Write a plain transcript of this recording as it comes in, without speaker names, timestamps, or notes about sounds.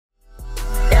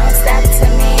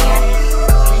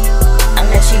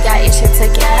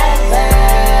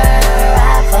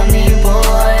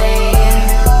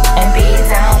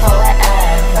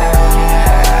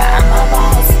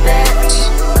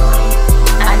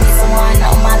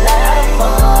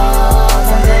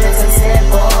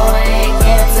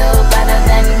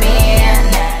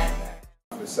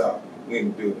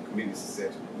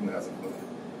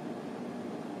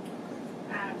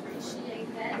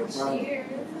Appreciate that. No problem. Cheers.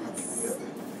 We have to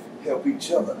help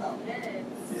each other out. Yes.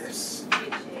 Yes.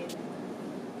 Appreciate it.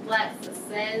 Black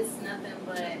success, nothing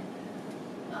but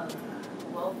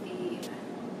wealthy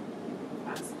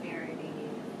prosperity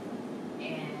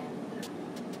and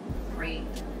great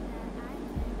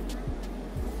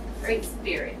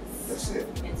spirits. That's it.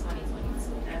 In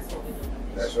 2022. That's what we're doing.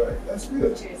 That's right. That's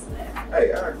good. Cheers to that.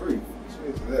 Hey, I agree.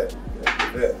 Cheers to that.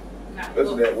 Yeah, to that.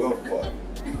 Especially that wealth part.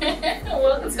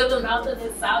 Welcome to the Mouth of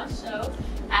the South show.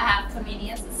 I have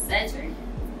comedian Sassedrick.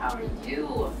 How are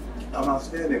you? I'm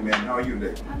outstanding, man. How are you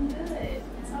today? I'm good.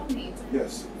 Tell me.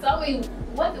 Yes. Tell me,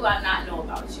 what do I not know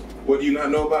about you? What do you not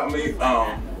know about me?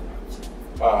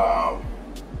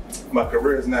 My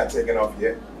career is not taking off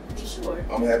yet. You sure?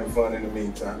 I'm having fun in the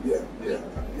meantime. Yeah. It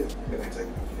ain't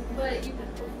taking off yet. But you've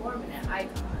been performing at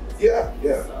Icons. Yeah.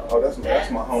 So Oh, that's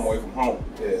my home away from home.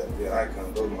 Yeah,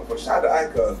 Icons. Those are my first. Shout out to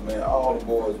Icons, man. All the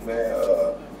boys, man.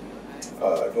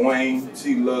 Dwayne,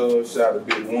 T-Love, shout out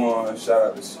to Big One, shout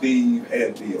out to Steve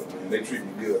and Theo, man. They treat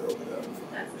me good over there.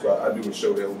 So I do a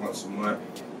show there once a month.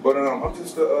 But I'm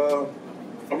just a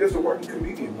working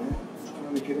comedian, man. I'm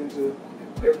trying to get into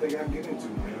everything I can get into,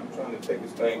 man. I'm trying to take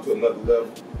this thing to another level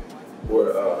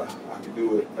where I can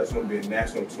do it. I just want to be a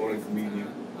national touring comedian,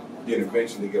 then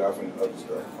eventually get off into other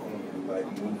stuff. I want to do like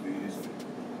movies, and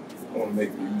I want to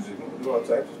make music, I want to do all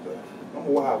types of stuff. I'm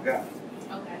a wild guy.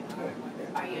 Okay.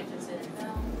 Are you interested in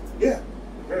film? Yeah,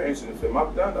 very interested in film.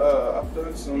 I've done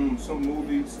some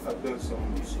movies. I've done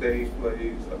some stage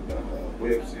plays. I've done a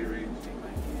web series.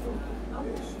 I'm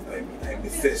a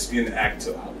thespian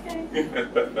actor. Okay.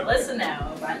 Listen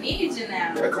now, if I need you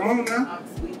now. Yeah, come on now.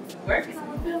 We working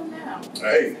on a film now.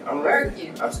 Hey, I'm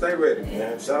ready. I stay ready,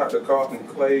 man. Shout out to Carlton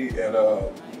Clay and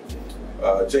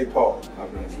J. Paul.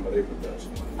 I've done some of their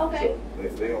productions. Okay. So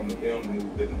they on the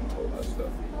move. They doing a whole lot of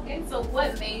stuff. Okay, so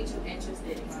what made you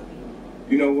interested in comedy?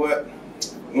 You know what?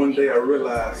 One day I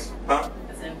realized,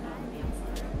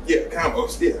 Yeah,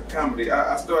 comedy.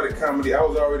 I started comedy. I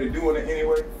was already doing it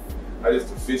anyway. I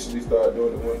just officially started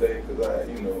doing it one day because I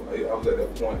was at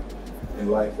that point in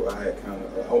life where I had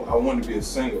I wanted to be a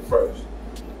singer first.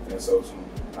 And so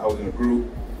I was in a group,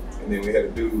 and then we had a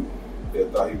dude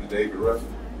that thought he was David Ruffin.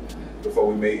 Before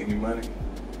we made any money,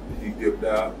 he dipped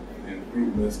out, and the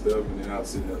group messed up, and then I was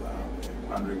sitting there like,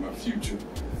 pondering my future.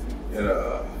 And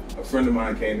a friend of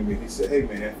mine came to me, he said, "Hey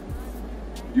man,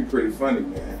 you pretty funny,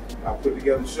 man. I put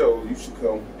together shows, you should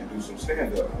come and do some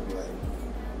stand-up." I was like,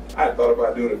 I had thought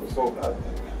about doing it before, but I was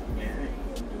like, man, I ain't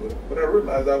gonna do it. But I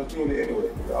realized I was doing it anyway,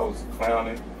 because I was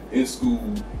clowning in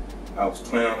school, I was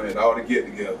clowning at all the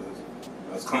get-togethers,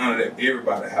 I was clowning at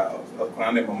everybody's house, I was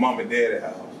clowning at my mom and dad's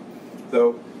house.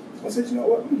 So I said, you know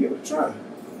what, let me give it a try.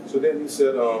 So then he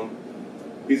said,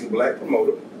 he's a black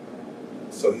promoter,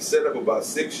 so he set up about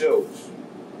 6 shows.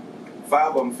 5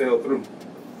 of them fell through.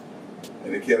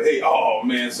 And they kept, hey, oh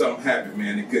man, something happened,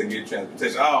 man. They couldn't get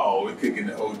transportation. Oh, we couldn't get in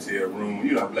the hotel room.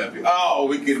 You know, black people. Oh,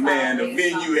 we couldn't, man, the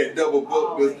venue had double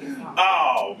booked us.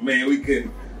 Oh, man, we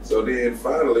couldn't. So then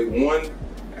finally, one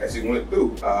actually went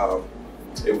through.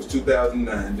 It was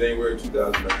 2009, January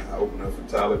 2009. I opened up for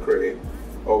Tyler Craig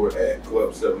over at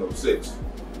Club 706.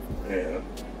 And it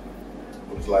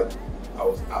was like I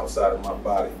was outside of my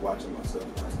body watching myself.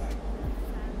 I was like,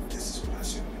 this is what I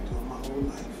should have been doing my whole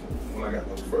life. When I got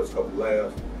those first couple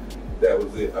laughs, that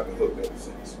was it. I've been hooked ever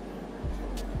since. So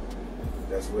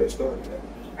that's where it started at.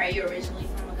 Are you originally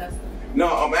from Augusta? No,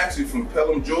 I'm actually from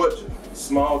Pelham, Georgia.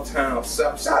 Small town,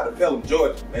 south. Shout out to Pelham,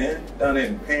 Georgia, man. Down there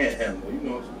in the Panhandle. You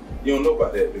don't know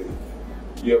about that, dude.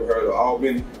 You ever heard of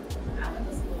Albany? I went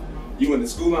to school. You went to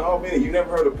school in Albany? You never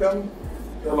heard of Pelham?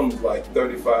 Pelham's like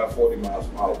 35, 40 miles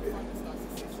from Albany.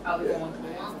 Are we going to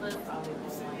Columbus? Are we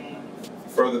going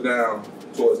further down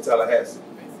towards Tallahassee?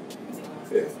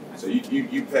 Yeah. So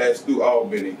you pass through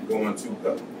Albany going to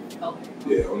Pelham. Okay.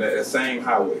 Yeah, on that same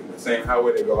highway. The same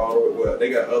highway they go all the way. Well, they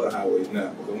got other highways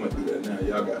now, but they went through that now.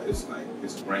 Y'all got it's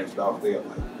branched off. They got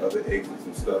like other exits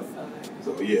and stuff. Okay.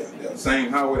 So yeah, that same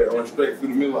highway that runs straight through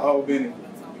the middle of Albany. You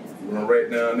run right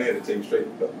down there to take you straight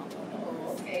to Pelham.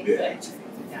 Oh, okay. Yeah.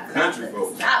 Country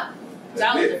folks. Stop.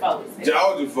 Georgia folks.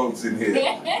 Georgia folks in here.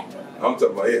 I'm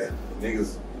talking about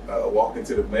niggas walking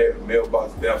to the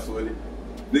mailbox barefooted.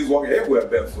 Niggas walking everywhere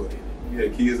barefooted. You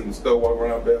had kids in the store walking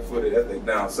around barefooted. That's like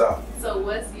down south. So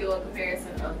what's your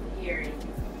comparison of here and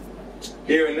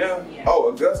here and now? Yeah. Oh,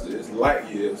 Augusta is light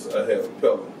years ahead of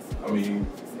Pelham. I mean,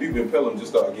 people in Pelham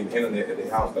just started getting internet at their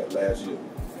house like last year.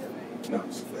 No, I'm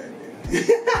just glad.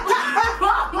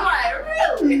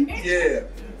 Really? Yeah,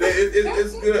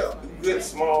 it's good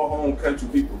small home country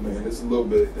people, man. It's a little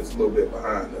bit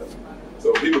behind us.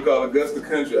 So if people call Augusta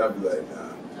country, I'd be like, nah.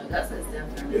 Augusta is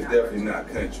definitely it's definitely not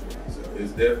country. So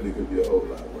it's definitely could be a whole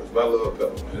lot worse. But I love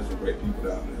Pella, man. There's some great people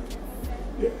down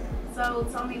there. Yeah. So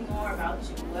tell me more about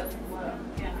you. What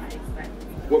can I expect?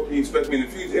 What can you expect me in the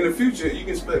future? In the future, you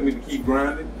can expect me to keep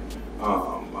grinding.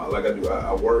 Like I do,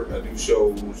 I work, I do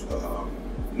shows.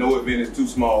 No event is too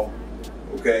small.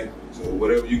 Okay, so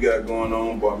whatever you got going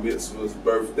on, bar mitzvahs,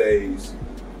 birthdays,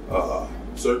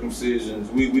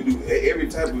 circumcisions, we do every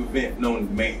type of event known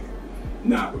to man.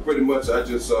 Nah, but pretty much I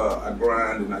just I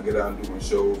grind and I get out and do my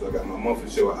shows. I got my monthly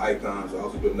show at Icons. I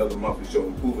also do another monthly show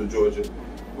in Pooler, Georgia,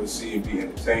 with C&B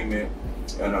Entertainment,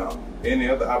 and any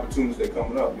other opportunities that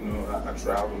coming up. You know, I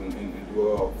travel and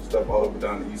do stuff all over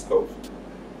down the East Coast,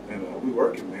 and we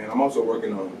working, man. I'm also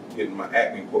working on getting my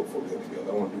acting portfolio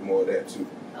together. I want to do more of that too.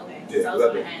 Okay. Yeah, so I was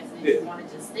going to ask, you want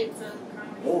to just stick to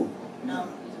comedy? Oh, No.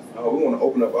 we want to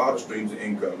open up all the streams of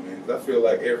income, man. 'Cause I feel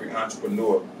like every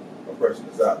entrepreneur or person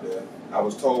that's out there, I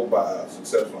was told by a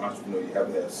successful entrepreneur, you have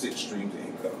to have 6 streams of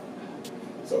income.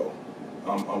 So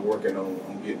I'm working on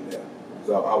getting there.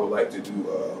 So I would like to do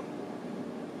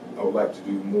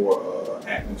more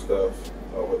acting stuff,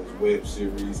 whether it's web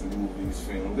series, movies,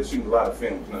 films. They're shooting a lot of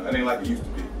films now. It ain't like it used to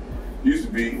be. Used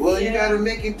to be. Well, you gotta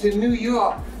make it to New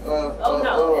York,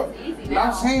 That's easy now.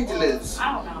 Los Angeles.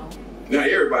 I don't know. Now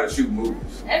everybody shoot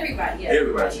movies. Everybody, yeah.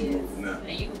 Everybody shoot movies now.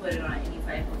 And you can put it on any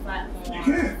type of platform. You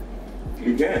can.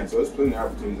 You can. So there's plenty of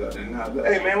opportunities out there now. But,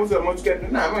 hey man, what's up? What you got to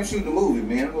do? Nah, I'm gonna shoot the movie,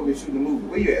 man. I'm gonna be shooting the movie.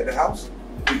 Where you at? The house?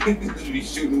 You be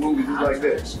shooting movies just like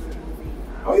that.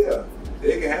 Oh yeah.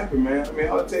 It can happen, man. I mean,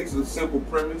 all it takes is a simple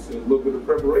premise and a little bit of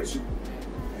preparation,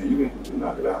 and you can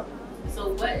knock it out.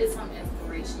 So what is some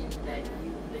inspiration that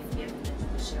you've been given that you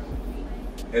would share with me?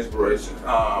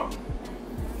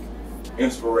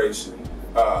 Inspiration.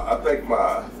 I think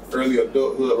my early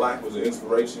adulthood life was an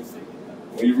inspiration.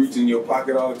 When you reach in your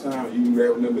pocket all the time, you can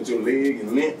grab them with your leg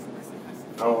and limp.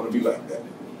 I don't want to be like that.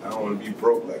 I don't want to be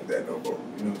broke like that no more.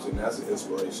 You know what I'm saying? That's an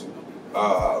inspiration.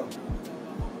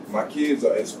 My kids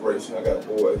are inspiration. I got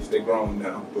boys. They're grown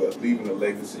now, but leaving a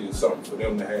legacy is something for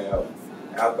them to have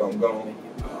after I'm gone.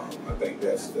 I think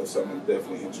that's something I'm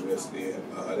definitely interested in.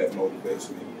 That motivates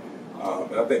me.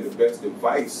 And I think the best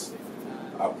advice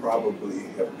I probably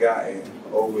have gotten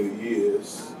over the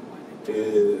years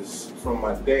is from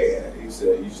my dad. He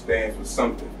said, you stand for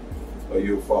something or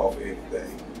you'll fall for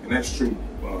anything. And that's true.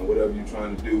 Whatever you're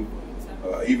trying to do,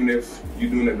 even if you're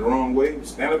doing it the wrong way,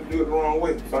 stand up and do it the wrong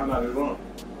way. Find out it's wrong.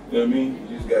 You know what I mean?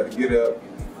 You just got to get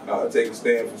up, take a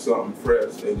stand for something,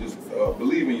 press, and just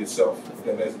believe in yourself. I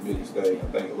think that's the biggest thing. I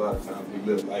think a lot of times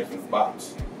we live life in a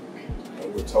box.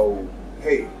 And we're told,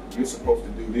 hey, you're supposed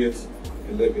to do this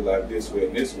and live your life this way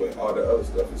and this way. All the other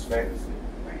stuff is fantasy.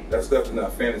 That stuff is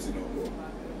not fantasy no more.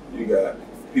 You got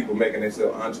people making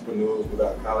themselves entrepreneurs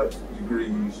without college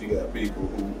degrees. You got people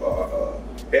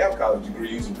who have college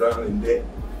degrees and drown in debt.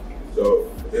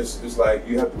 So it's like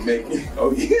you have to make it.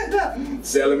 Oh yeah,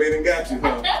 Sally made and got you,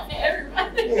 huh?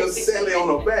 Everybody. You know, Sally on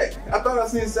her back. I thought I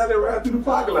seen Sally right through the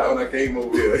parking lot when I came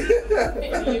over here.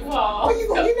 You all. Oh, you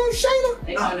know Shana?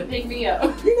 They going to pick me up.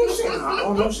 You know Shana? I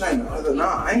don't know Shana. I said,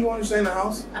 nah, I ain't going to Shana's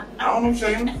house. I don't know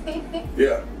Shana.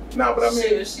 Yeah. Nah, but I mean,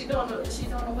 Shoot, she doing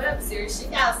a web series. She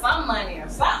got some money or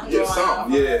something. Yeah,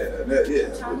 something.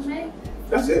 Yeah. Trying to make.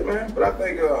 That's it, man. But I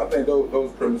think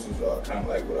those premises are kind of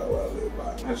like what I live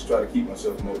by. I just try to keep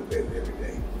myself motivated every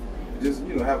day. And just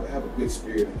have a good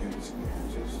spirit in industry,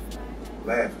 man. Just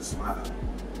laugh and smile.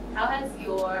 How has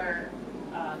your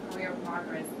career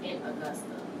progressed in Augusta?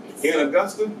 In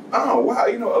Augusta? Oh wow!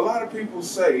 You know, a lot of people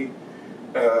say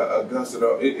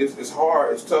Augusta. It's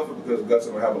hard. It's tougher because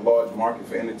Augusta will have a large market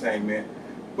for entertainment,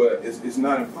 but it's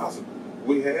not impossible.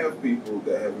 We have people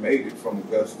that have made it from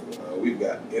Augusta. We've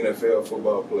got NFL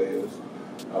football players.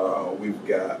 We've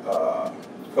got a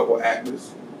couple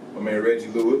actors. I mean, Reggie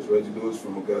Lewis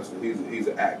from Augusta. He's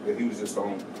an actor. He was just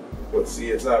on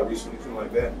CSI recently, something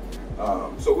like that.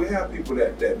 So we have people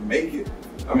that make it.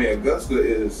 I mean, Augusta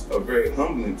is a very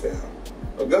humbling town.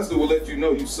 Augusta will let you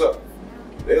know you suck.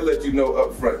 They'll let you know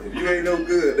up front. If you ain't no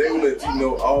good, they will let you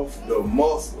know off the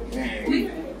muscle,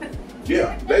 man.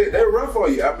 Yeah, they're rough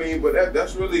on you. I mean, but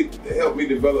that's really helped me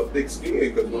develop thick skin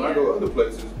because when I go other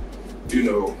places, you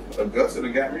know, Augusta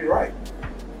done got me right.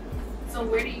 So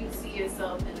where do you see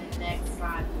yourself in the next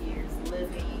 5 years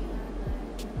living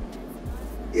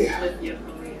with your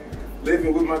career?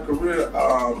 Living with my career,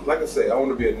 like I say, I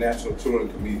want to be a national touring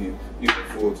comedian,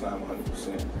 full time,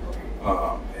 100%.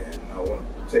 And I want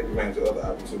to take advantage of other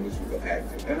opportunities with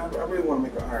acting. And I really want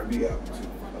to make an R&B album too.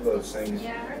 I love singing.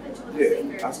 Yeah, I heard that you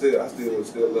were a singer. I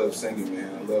still love singing,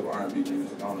 man. I love R&B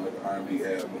music. I want to make an R&B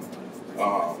album.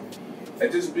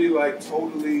 And just be like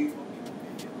totally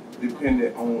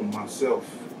dependent on myself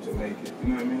to make it. You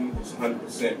know what I mean? It's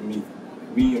 100% me.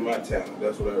 Me and my talent.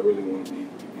 That's what I really want to be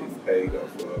getting paid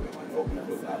off of and opening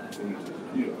up opportunities.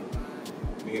 You know,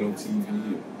 being on TV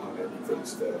and all that good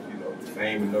stuff. You know, the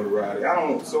fame and notoriety. I don't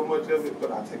want so much of it,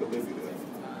 but I'll take a little bit of it.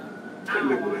 Take a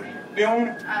little bit of it. You don't want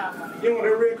it? I don't want it. You don't want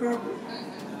that red carpet?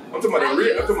 I'm talking about that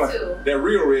real. I'm talking about that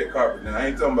real red carpet. Now I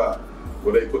ain't talking about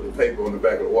where they put the paper on the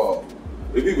back of the wall.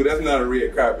 The people, that's not a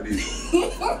red carpet either.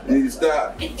 You need to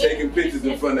stop taking pictures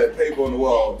in front of that paper on the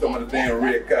wall. I'm talking about the damn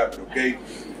red carpet, okay?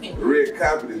 The red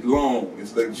carpet is long,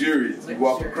 it's luxurious. You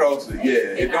walk across it,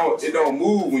 yeah. It don't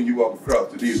move when you walk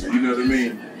across it either. You know what I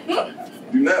mean?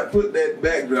 Do not put that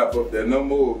backdrop up there no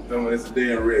more. It's a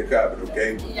damn red carpet,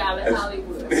 okay? Yeah, that's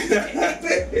Hollywood.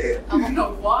 I'm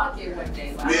gonna walk it one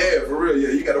day. Wow. Yeah, for real. Yeah,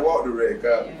 you gotta walk the red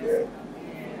carpet. Yeah.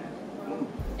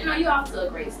 You know, you're off to a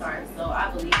great start. So I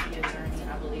believe in your journey.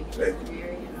 I believe in your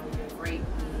career. You know, you're a great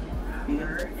comedian. I've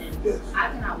heard, and yes.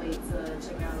 I cannot wait to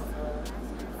check out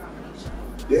the comedy show.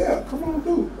 Yeah, come on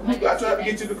through. I tried to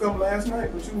get you to come last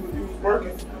night, but you was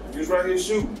working. You was right here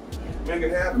shooting. Make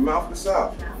it happen. Mouth to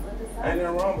south. Ain't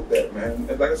nothing wrong with that, man.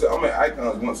 Like I said, I'm at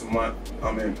Icons once a month.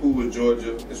 I'm in Pooler,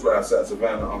 Georgia. It's right outside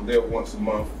Savannah. I'm there once a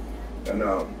month. And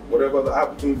whatever other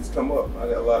opportunities come up, I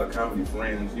got a lot of comedy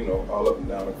friends, you know, all up and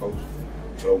down the coast.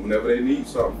 So whenever they need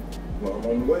something, well, I'm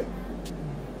on the way.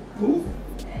 Moving.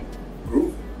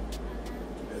 Grooving.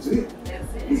 That's it.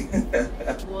 That's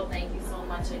it. Well, thank you so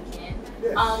much again.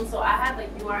 Yes. So I have a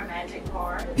You Are Magic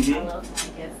card. I love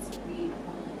my guests to read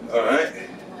one. All right.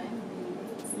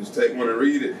 Just take one and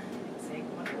read it.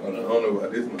 I don't know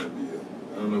about this one to be.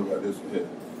 I don't know about this one here.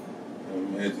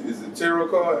 Is it a tarot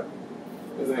card?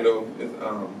 This ain't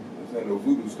no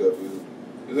voodoo stuff, is it?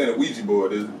 This ain't a Ouija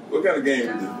board, is it? What kind of game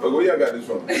is this? Oh, where y'all got this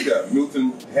from? You got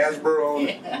Milton Hasbro on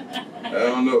it? I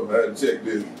don't know. I had to check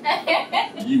this.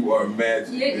 You are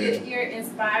magic. You're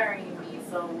inspiring me,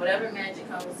 so whatever magic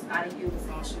comes out of you is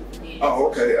going to shoot me. Oh,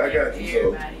 okay. I got you. So,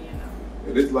 everybody,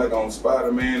 you know. It's like on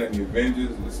Spider-Man and the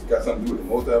Avengers. It's got something to do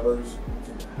with the multiverse.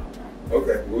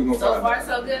 Okay, we're going to find out. So far,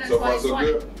 so good in So far, so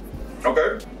good?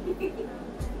 Okay.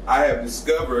 I have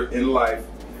discovered in life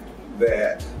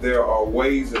that there are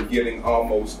ways of getting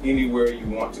almost anywhere you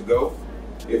want to go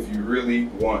if you really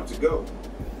want to go.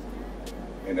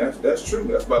 And that's true.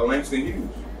 That's by Langston Hughes.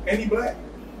 And he black.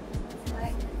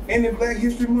 And in Black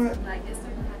History Month.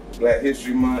 Black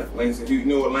History Month, Langston Hughes.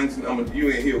 You know what, Langston?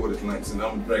 You ain't here with us, Langston. I'm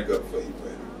going to drink up for you,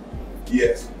 buddy.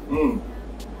 Yes.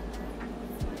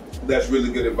 That's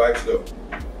really good advice, though.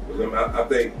 Because I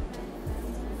think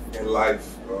in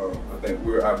life, I think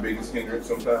we're our biggest hindrance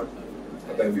sometimes.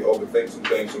 I think we overthink some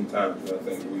things sometimes, and I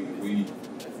think we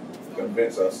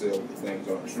convince ourselves that things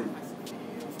aren't true.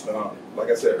 Like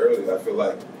I said earlier, I feel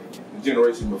like the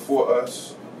generation before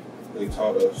us, they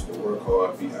taught us to work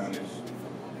hard, be honest,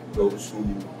 go to school,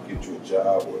 get you a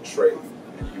job or a trade,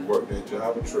 and you work that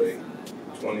job or trade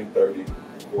 20, 30,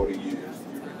 40 years,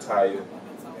 you retire,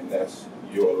 and that's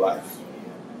your life.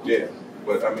 Yeah,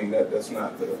 but I mean that's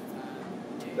not true.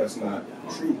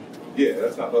 Yeah,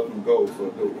 that's not the ultimate goal. For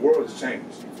the world has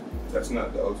changed. That's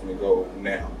not the ultimate goal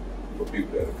now for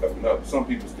people that are coming up. Some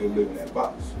people still live in that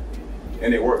box,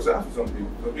 and it works out for some people.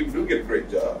 Some people do get a great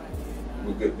job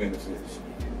with good benefits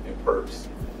and perks,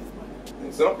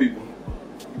 and some people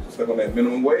stuck on that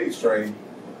minimum wage train.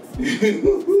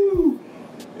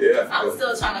 Yeah, I'm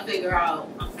still trying to figure out.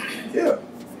 Yeah.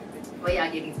 Where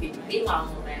y'all get these PPP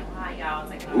loans and why y'all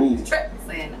taking all these trips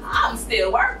and I'm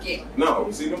still working. No,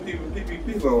 see them people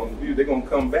PPP loans, they're gonna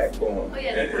come back for them. Oh,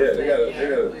 yeah, they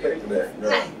gotta pay for that.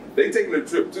 No, they taking a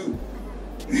trip too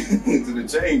to the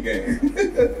chain gang.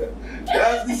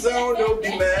 That's the sound of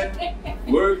the man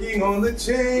working on the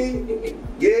chain.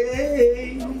 Yeah.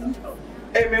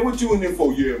 Hey man, what you in here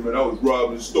for? Yeah man, I was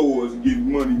robbing stores and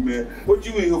getting money, man. What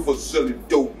you in here for? Selling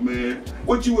dope, man.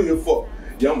 What you in here for?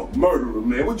 Yeah, I'm a murderer,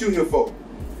 man. What you here for?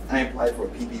 I applied for a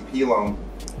PPP loan,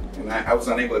 and I was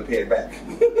unable to pay it back.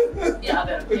 Yeah, I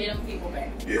better pay them people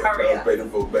back. Yeah, I gotta pay them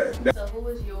folks back. So who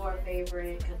was your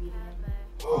favorite comedian?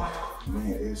 Oh,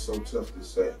 man, it's so tough to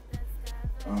say.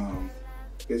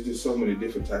 There's just so many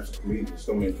different types of comedians,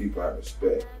 so many people I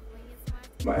respect.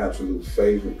 My absolute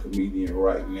favorite comedian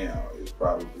right now is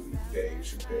probably Dave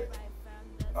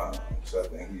Chappelle. So I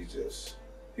think he's just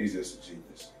a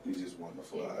genius. He's just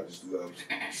wonderful. I just love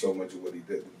so much of what he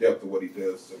does. The depth of what he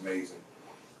does is amazing.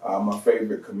 My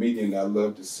favorite comedian I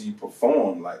love to see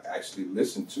perform, like actually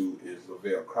listen to, is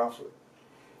Lavelle Crawford.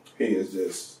 He is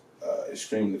just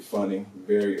extremely funny,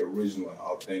 very original and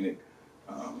authentic.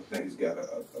 I think he's got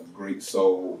a great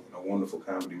soul and a wonderful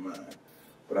comedy mind.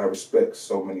 But I respect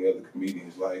so many other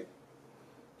comedians like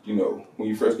you know, when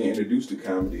you first get introduced to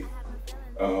comedy,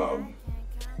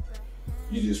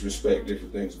 you just respect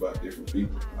different things about different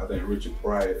people. I think Richard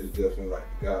Pryor is definitely like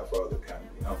the godfather of comedy.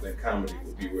 I don't think comedy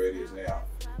would be where it is now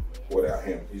without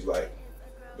him. He's like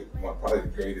probably the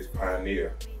greatest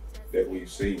pioneer that we've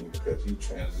seen, because he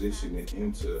transitioned it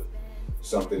into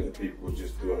something that people were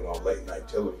just doing on late night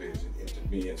television into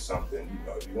being something, you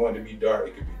know, if you want it to be dark,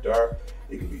 it could be dark,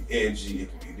 it could be edgy,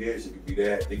 it could be this, it could be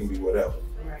that, it can be whatever.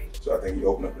 Right. So I think he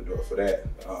opened up the door for that.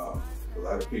 A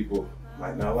lot of people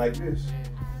might not like this,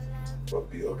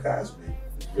 but Bill Cosby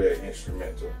is very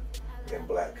instrumental in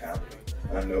black comedy.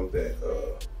 I know that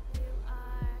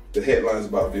the headlines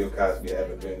about Bill Cosby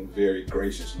haven't been very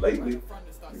gracious lately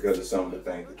because of some of the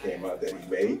things that came out that he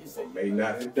made or may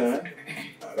not have done.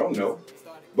 I don't know.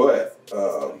 But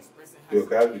Bill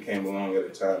Cosby came along at a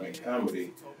time in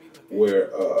comedy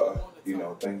where, you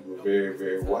know, things were very,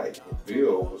 very white. And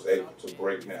Bill was able to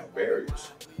break down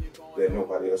barriers that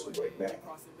nobody else could break down.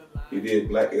 He did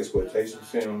black exploitation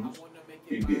films.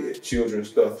 He did children's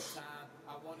stuff.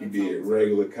 He did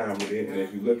regular comedy. And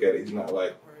if you look at it, he's not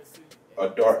like a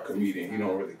dark comedian. He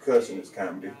don't really cuss in his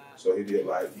comedy. So he did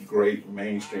like great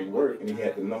mainstream work, and he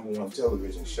had the #1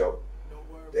 television show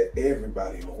that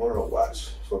everybody in the world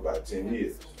watched for about 10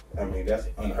 years. I mean, that's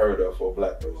unheard of for a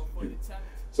black person to do.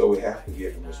 So we have to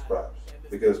give him his props.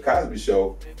 Because Cosby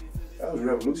Show, that was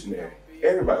revolutionary.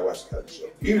 Everybody watched the Cosby Show.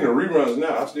 Even the reruns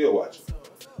now, I still watch them.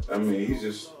 I mean, he's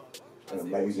just an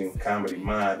amazing comedy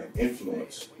mind and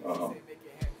influence.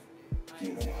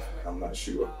 You know, I'm not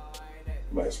sure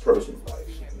about his personal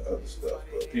life and other stuff,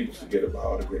 but people forget about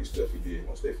all the great stuff he did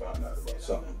once they found out about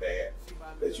something bad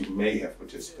that you may have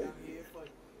participated in.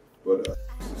 But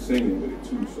singing with it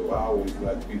too, so I always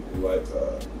like people like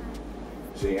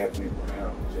J. Anthony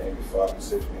Brown, Jamie Foxx,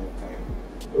 Cedric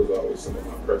Entertainment. Those are always some of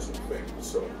my personal favorites.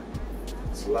 So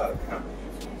it's a lot of comedy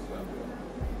influences out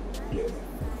there. Yeah.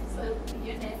 So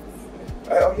you're next.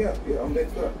 Oh yeah, I'm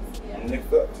next up. Yeah. I'm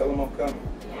next up. Tell him I'm coming.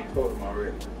 Yeah. I told him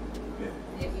already.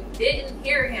 Yeah. If you didn't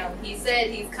hear him, he said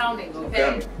he's coming, okay?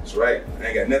 I'm coming. That's right. I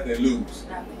ain't got nothing to lose.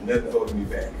 Nothing holding me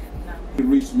back. You can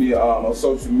reach me on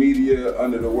social media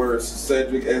under the word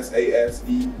Sassedrick, Sassedrick.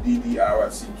 You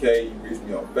can reach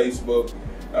me on Facebook.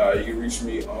 You can reach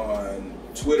me on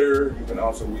Twitter. You can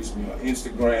also reach me on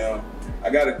Instagram. I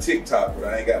got a TikTok, but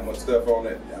I ain't got much stuff on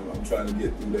it. I'm trying to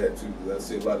get through that too, because I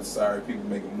see a lot of sorry people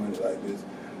making money like this.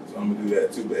 So I'm gonna do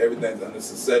that too. But everything's under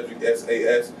Sassedrick,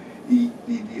 Sassedrick. Ain't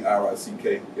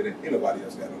nobody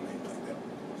else got a name like that.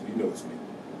 So you know it's me.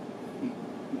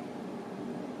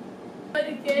 But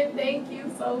again, thank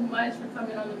you so much for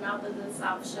coming on the Mouth of the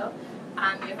South show.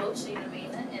 I'm your host, Shana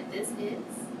Maina, and this is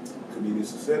Comedian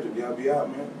Sassedrick. Y'all be out,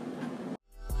 man.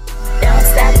 Don't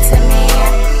stop to me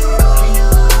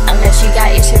unless you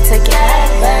got your shit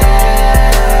together.